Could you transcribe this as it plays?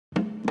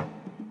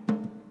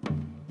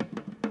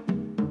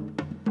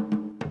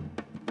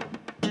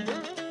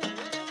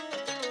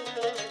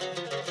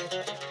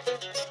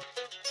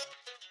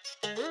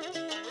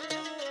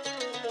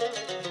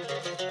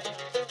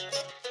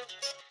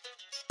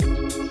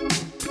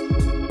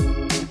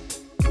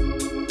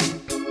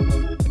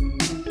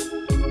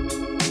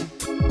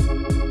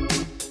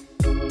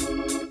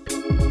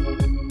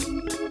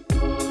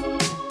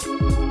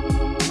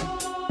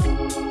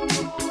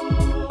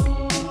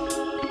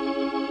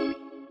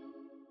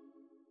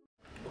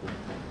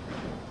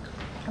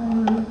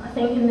I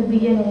think in the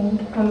beginning,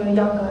 when we were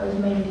younger, it was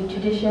mainly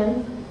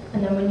tradition,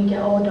 and then when you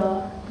get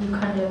older, you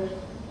kind of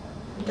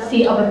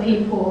see other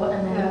people,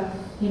 and then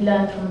you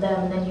learn from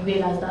them, and then you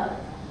realise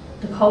that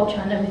the culture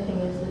and everything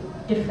is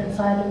a different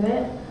side of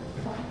it.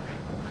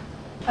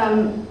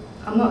 I'm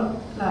not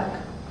like,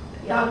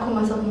 I call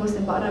myself a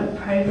Muslim, but I don't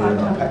pray 5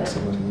 times a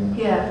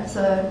day. Yeah,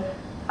 so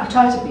I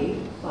try to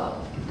be, but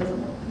it doesn't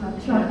work.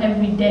 It's not an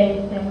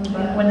everyday thing,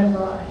 but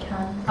whenever I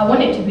can. I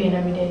want it to be an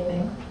everyday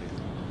thing.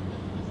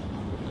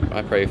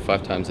 I pray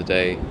 5 times a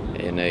day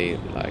in a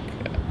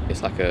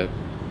it's like a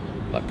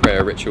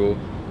prayer ritual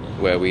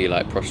where we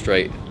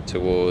prostrate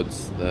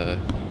towards the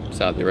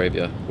Saudi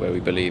Arabia, where we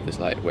believe is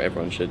where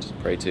everyone should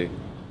pray to.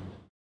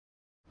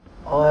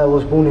 I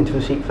was born into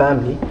a Sikh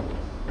family.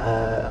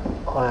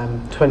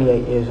 I'm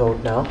 28 years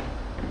old now,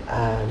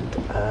 and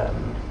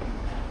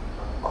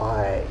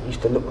I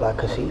used to look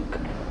like a Sikh.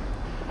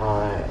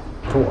 I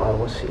thought I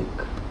was Sikh.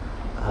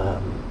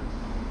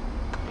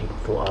 People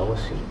thought I was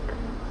Sikh,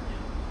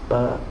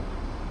 but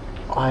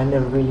I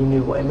never really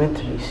knew what it meant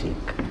to be Sikh.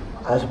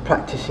 As a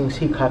practicing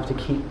Sikh, I have to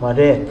keep my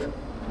red,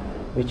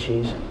 which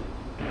is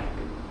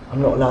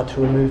I'm not allowed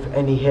to remove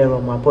any hair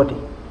on my body,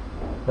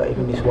 not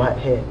even this white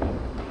hair,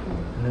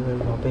 and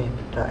remove my beard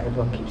that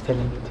everyone keeps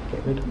telling me to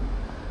get rid of.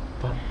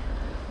 But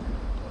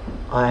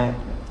I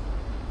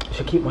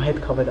should keep my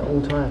head covered at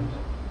all times.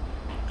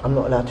 I'm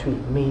not allowed to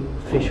eat meat,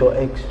 fish or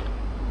eggs.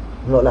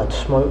 I'm not allowed to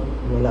smoke,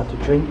 I'm not allowed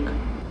to drink.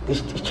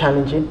 This is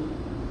challenging,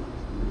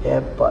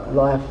 yeah, but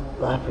life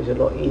is a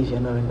lot easier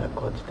knowing that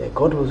God's there.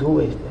 God was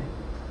always there.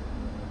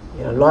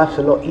 You know, life's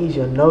a lot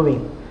easier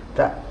knowing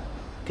that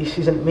this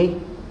isn't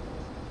me.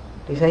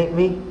 This ain't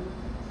me.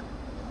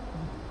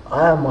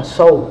 I am my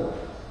soul.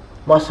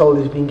 My soul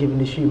has been given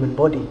this human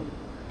body.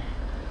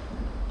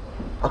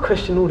 I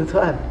question all the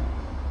time.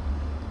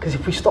 Because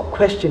if we stop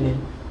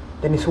questioning,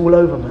 then it's all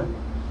over, man.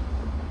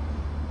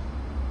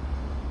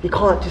 You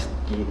can't just,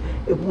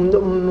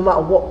 no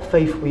matter what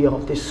faith we are,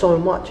 there's so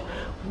much.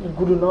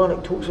 Guru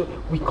Nanak talks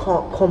about, we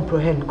can't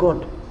comprehend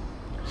God.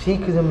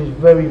 Sikhism is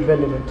very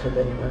relevant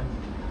today, man.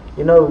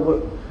 You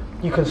know,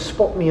 you can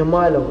spot me a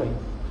mile away.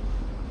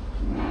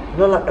 You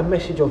know, like the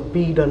message of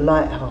be the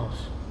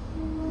lighthouse.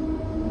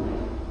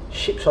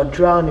 Ships are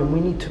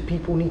drowning,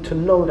 people need to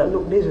know that,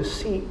 look, there's a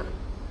Sikh.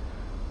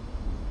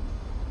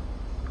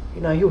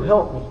 You know, he'll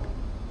help me.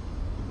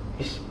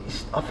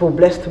 I feel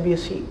blessed to be a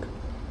Sikh.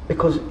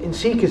 Because in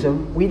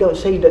Sikhism, we don't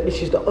say that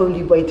this is the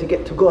only way to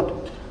get to God.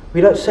 We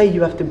don't say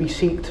you have to be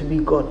Sikh to be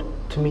God,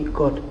 to meet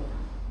God.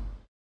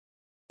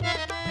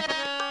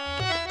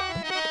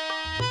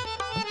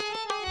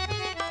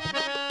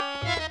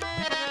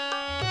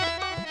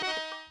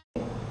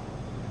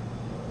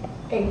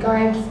 It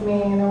guides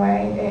me in a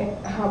way.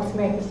 It helps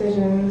make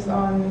decisions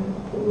on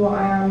what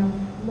I'm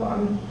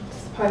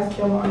supposed to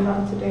do and what I'm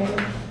not to do.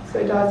 So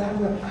it does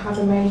have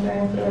a major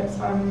influence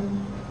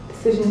on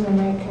decisions I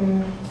make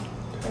and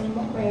in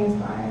what ways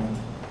I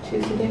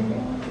choose to do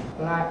things.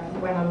 Like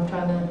when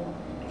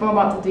if I'm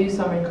about to do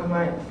something, I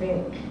might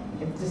think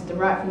it's just the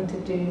right thing to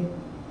do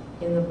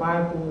in the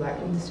Bible, like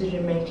in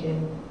decision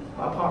making.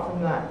 But apart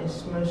from that,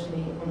 it's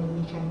mostly on the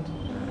weekend.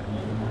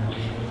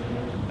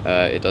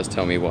 It does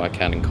tell me what I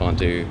can and can't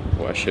do,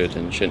 what I should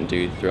and shouldn't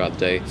do throughout the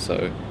day.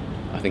 So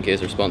I think it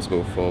is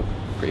responsible for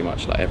pretty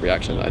much every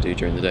action that I do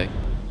during the day.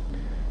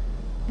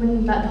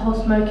 When the whole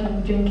smoking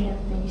and drinking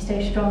thing, you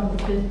stay strong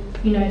because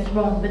you know it's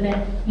wrong, but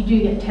then you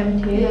do get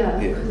tempted. Yeah.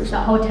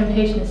 That whole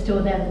temptation is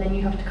still there, but then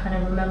you have to kind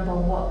of remember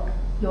what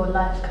your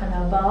life's kind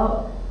of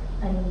about,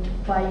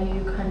 and by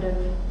you kind of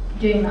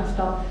doing that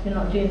stuff, you're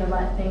not doing the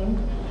right thing.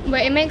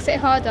 But it makes it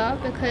harder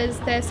because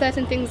there's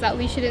certain things that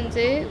we shouldn't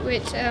do,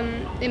 which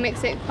it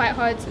makes it quite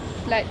hard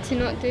to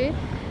not do.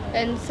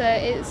 And so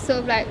it's sort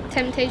of like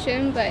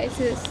temptation, but it's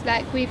just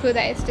we feel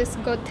that it's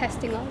just God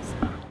testing us.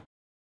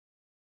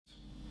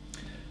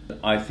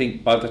 I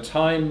think by the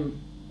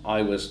time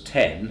I was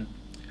 10,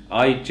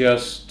 I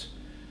just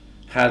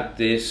had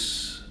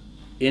this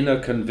inner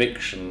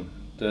conviction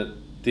that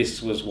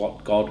this was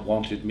what God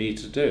wanted me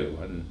to do,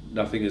 and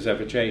nothing has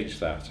ever changed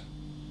that.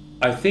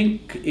 I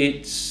think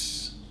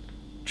it's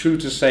true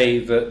to say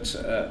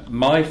that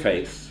my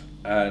faith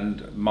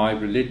and my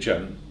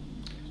religion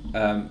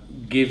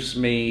gives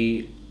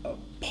me a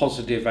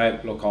positive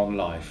outlook on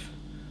life.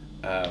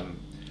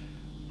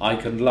 I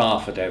can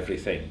laugh at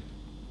everything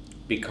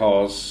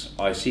because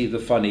I see the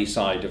funny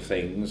side of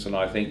things, and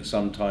I think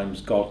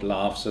sometimes God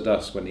laughs at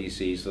us when he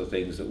sees the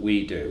things that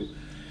we do.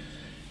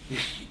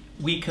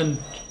 We can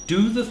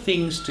do the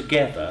things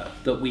together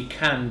that we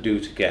can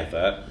do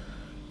together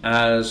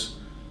as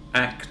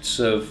acts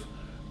of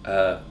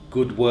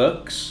good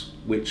works,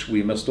 which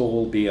we must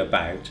all be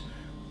about.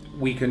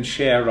 We can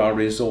share our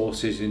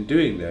resources in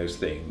doing those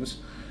things.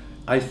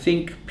 I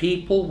think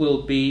people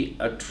will be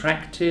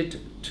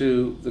attracted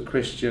to the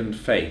Christian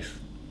faith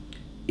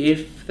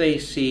if they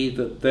see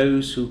that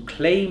those who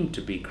claim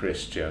to be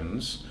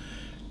Christians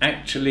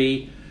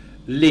actually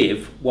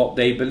live what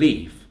they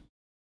believe.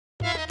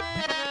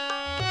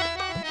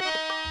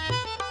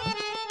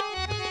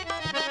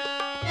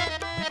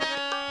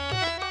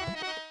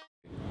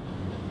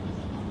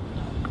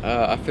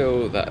 I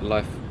feel that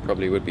life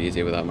probably would be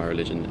easier without my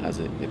religion, as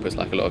it puts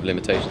like a lot of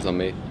limitations on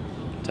me,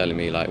 telling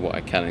me like what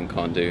I can and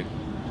can't do.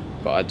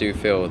 But I do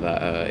feel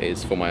that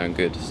it's for my own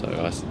good, so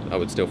I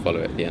would still follow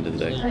it at the end of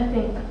the day. I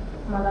think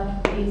my life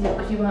would be easier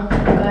because you won't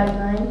have a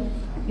guideline.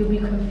 You'll be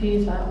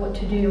confused like what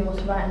to do and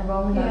what's right and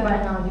wrong. Like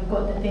right now you've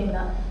got the thing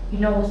that you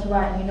know what's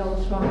right and you know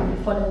what's wrong and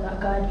you follow that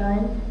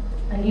guideline.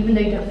 And even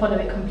though you don't follow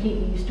it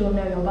completely, you still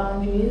know your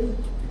boundaries.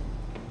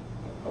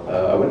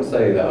 I wouldn't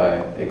say that I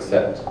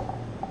accept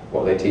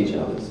what they teach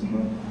others,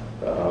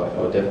 but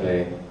I would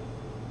definitely,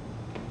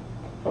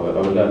 I would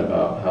learn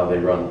about how they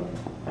run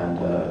and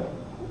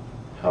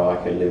how I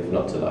could live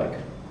not to like,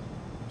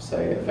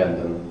 say, offend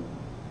them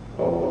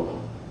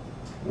or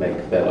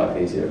make their life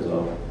easier as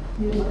well.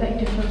 You respect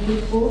different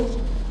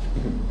people.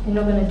 You're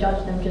not going to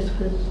judge them just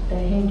because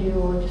they're Hindu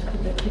or just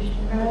because they're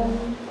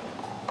Christian.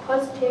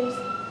 Positives,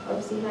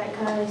 obviously, like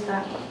is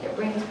that it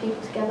brings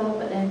people together,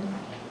 but then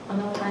on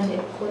the other hand, it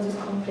causes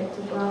conflict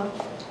as well.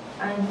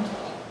 And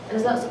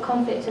there's lots of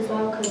conflict as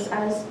well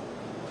because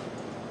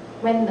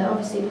when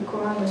obviously the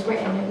Quran was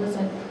written, it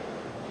wasn't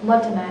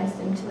modernised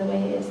into the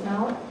way it is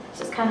now.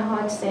 So it's kind of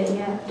hard to say,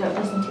 yeah, don't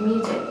listen to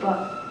music,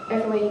 but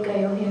everywhere you go,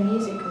 you'll hear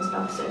music and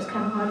stuff. So it's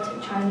kind of hard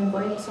to try and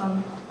avoid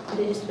some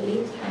religious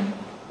beliefs. And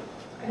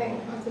I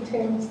think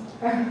positives.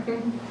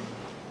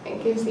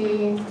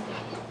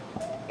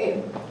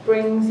 It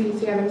brings you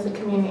together as a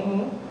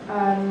community.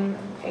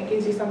 It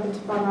gives you something to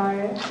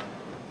follow.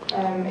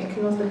 It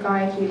can also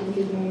guide you and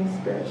give you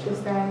spiritual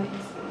sense.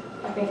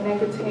 I think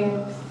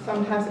negatives,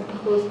 sometimes it can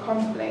cause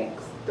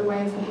conflicts, the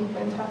ways that people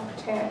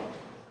interpret it.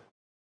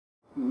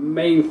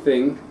 Main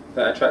thing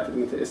that attracted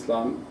me to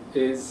Islam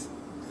is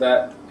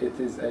that it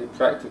is a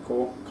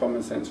practical,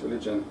 common sense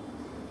religion.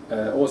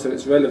 Also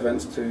its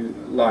relevance to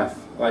life,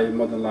 i.e.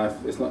 modern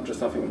life. It's not just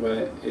something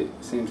where it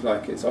seems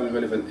like it's only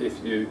relevant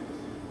if you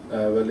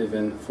were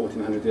living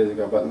 1400 years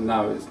ago, but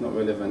now it's not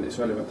relevant, it's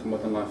relevant to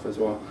modern life as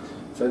well.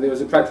 So there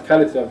was a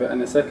practicality of it,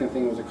 and the second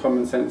thing was a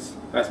common sense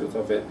aspect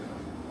of it,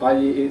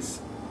 i.e.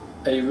 it's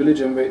a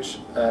religion which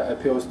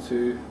appeals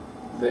to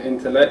the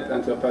intellect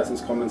and to a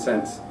person's common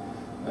sense.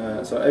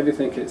 So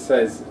everything it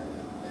says,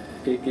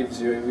 it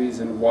gives you a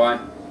reason why,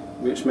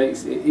 which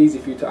makes it easy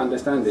for you to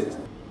understand it.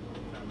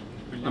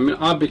 I mean,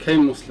 I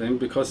became Muslim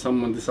because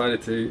someone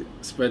decided to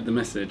spread the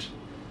message.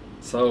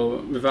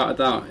 So without a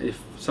doubt, if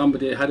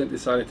somebody hadn't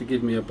decided to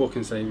give me a book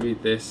and say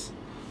read this,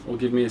 or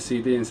give me a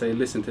CD and say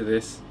listen to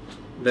this,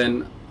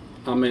 then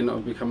I may not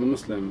have become a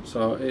Muslim.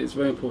 So it's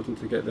very important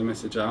to get the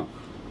message out.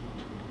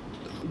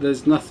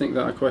 There's nothing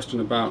that I question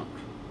about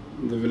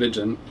the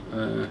religion,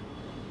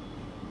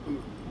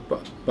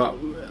 but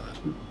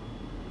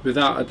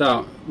without a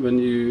doubt,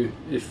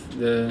 if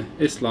the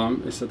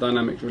Islam is a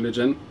dynamic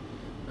religion,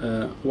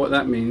 what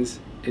that means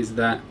is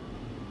that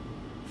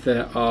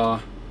there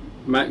are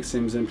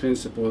maxims and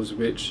principles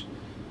which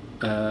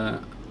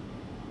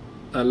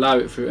allow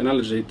it, through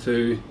analogy,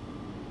 to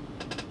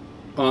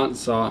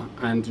answer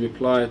and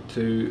reply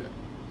to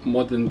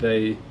modern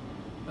day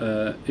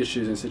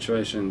issues and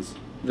situations.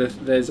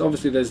 There's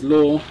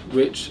law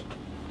which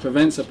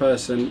prevents a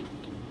person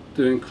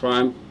doing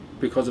crime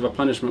because of a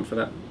punishment for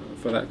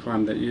that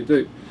crime that you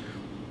do.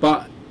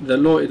 But the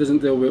law, it doesn't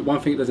deal with, one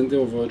thing it doesn't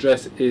deal with or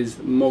address is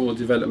moral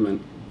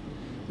development.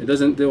 It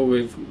doesn't deal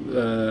with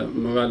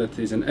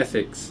moralities and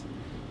ethics,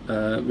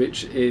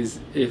 which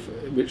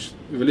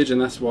religion,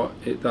 that's what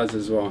it does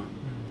as well.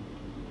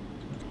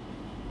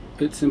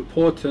 It's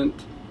important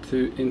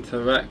to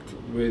interact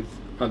with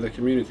other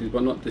communities,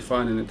 but not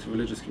defining it to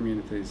religious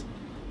communities.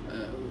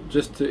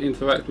 Just to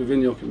interact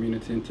within your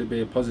community and to be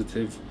a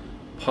positive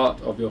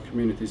part of your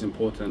community is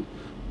important,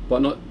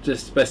 but not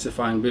just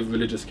specifying with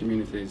religious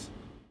communities.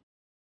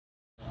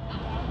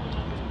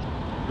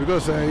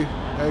 Because I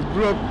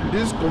grew up in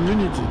this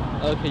community.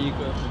 Okay, you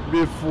grew up.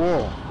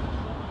 Before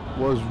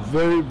was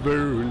very,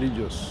 very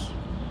religious.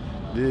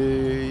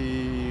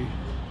 The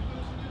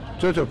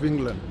Church of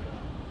England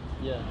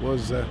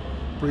was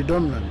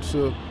predominant,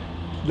 so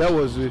that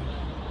was the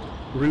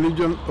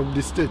religion of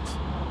the state,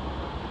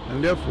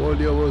 and therefore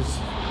there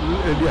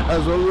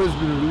has always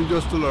been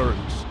religious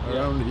tolerance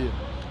around here.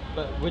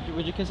 But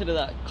would you consider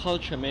that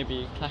culture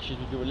maybe clashes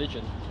with your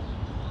religion?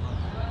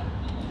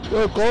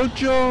 Well,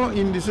 culture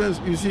in the sense,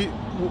 you see,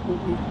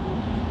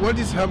 what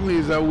is happening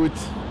is that with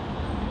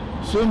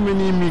so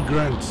many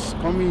immigrants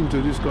coming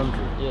into this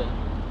country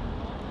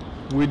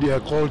with their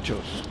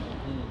cultures,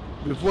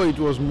 before it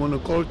was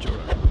monocultural,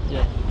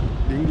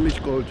 the English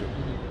culture,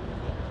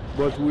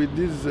 but with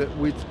this,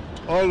 with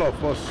all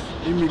of us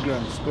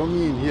immigrants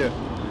coming in here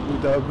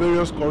with our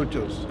various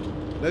cultures,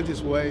 that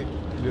is why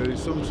there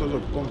is some sort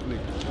of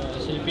conflict.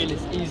 So you feel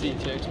it's easy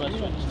to express,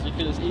 you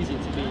feel it's easy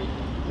to be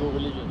your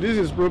religion? This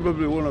is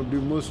probably one of the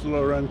most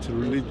tolerant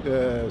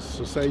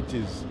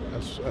societies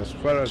as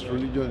far as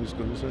religion is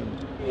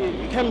concerned.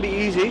 It can be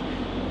easy.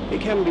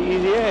 It can be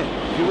easy,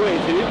 if you want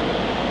it to.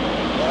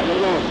 But I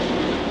don't know.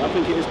 I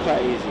think it is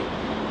quite easy.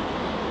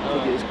 I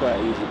think it is quite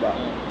easy, but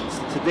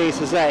today's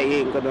society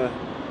ain't gonna.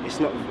 It's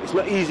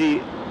not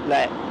easy.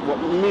 Like what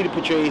media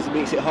portrays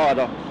makes it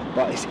harder.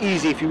 But it's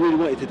easy if you really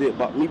wanted to do it,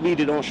 but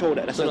media don't show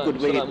that. That's So a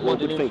good way,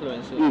 modern good thing.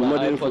 influences,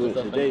 Modern iPods and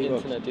stuff, influences, there you go.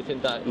 internet, do you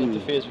think that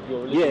interferes with your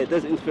religion? Yeah, it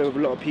does interfere with a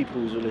lot of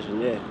people's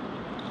religion, yeah.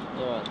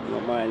 Alright.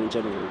 Not mine in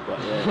general, but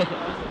yeah.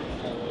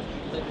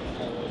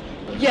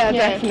 Yeah,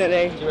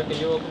 definitely. Do you reckon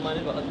you're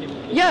open-minded about other people?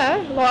 Yeah,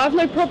 like I have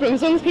no problem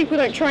as long as people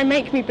don't try and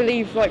make me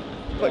believe, like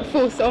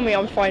force it on me.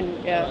 I'm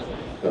fine. Yeah.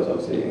 Because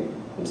obviously,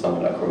 in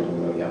somewhere like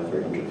Croydon, where we have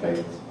 300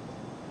 faiths,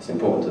 it's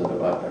important to know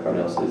about everyone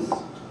else's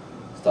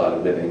style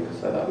of living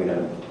so that we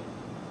don't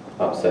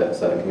upset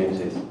certain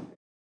communities.